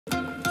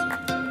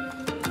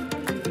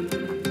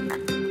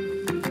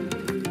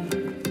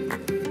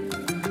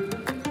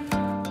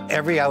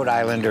Every out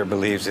islander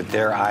believes that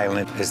their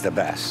island is the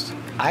best.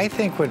 I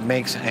think what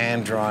makes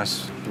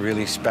Andros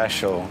really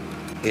special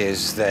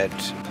is that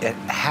it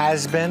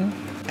has been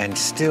and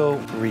still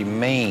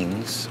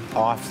remains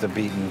off the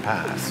beaten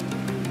path.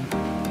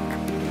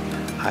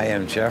 I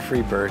am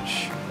Jeffrey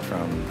Birch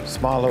from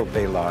Small Oak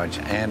Bay Lodge,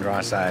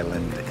 Andros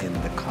Island in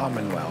the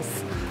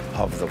Commonwealth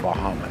of the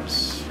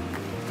Bahamas.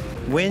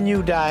 When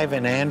you dive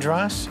in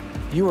Andros,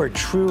 you are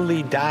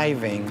truly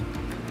diving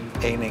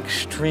an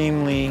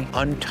extremely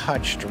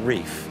untouched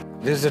reef.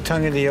 This is the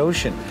tongue of the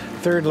ocean,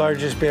 third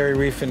largest barrier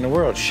reef in the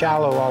world,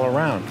 shallow all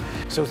around.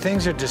 So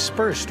things are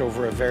dispersed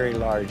over a very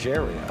large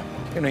area.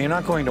 You know, you're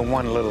not going to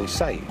one little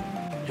site.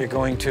 You're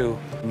going to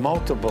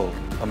multiple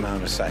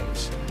amount of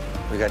sites.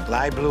 We got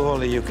live blue hole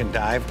that you can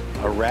dive,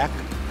 a wreck,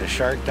 the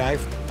shark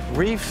dive,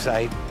 reef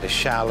site, the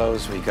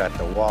shallows, we got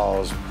the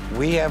walls.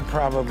 We have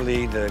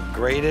probably the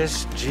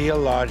greatest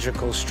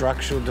geological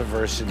structural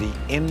diversity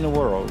in the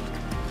world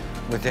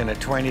within a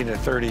 20 to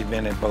 30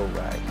 minute boat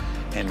ride.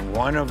 And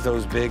one of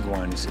those big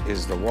ones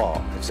is the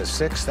wall. It's a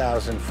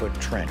 6,000-foot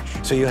trench.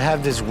 So you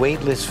have this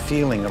weightless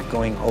feeling of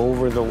going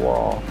over the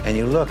wall, and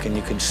you look and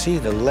you can see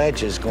the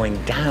ledges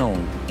going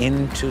down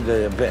into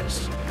the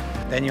abyss.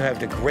 Then you have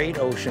the great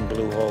ocean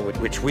blue hole,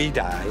 which we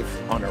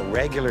dive on a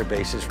regular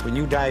basis. When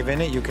you dive in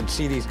it, you can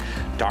see these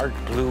dark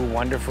blue,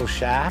 wonderful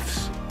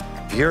shafts.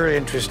 If you're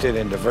interested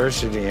in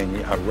diversity and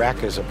a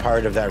wreck is a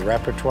part of that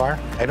repertoire,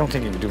 I don't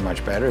think you can do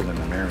much better than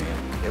the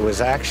Marion. It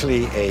was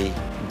actually a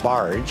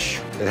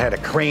barge that had a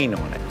crane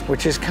on it,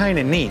 which is kind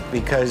of neat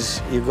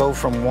because you go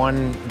from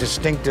one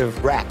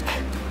distinctive wreck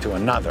to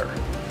another.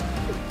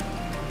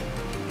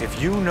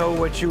 If you know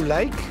what you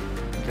like,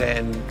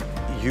 then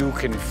you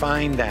can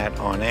find that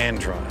on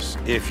Andros.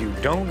 If you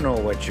don't know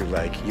what you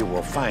like, you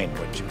will find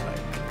what you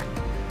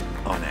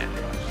like on Andros.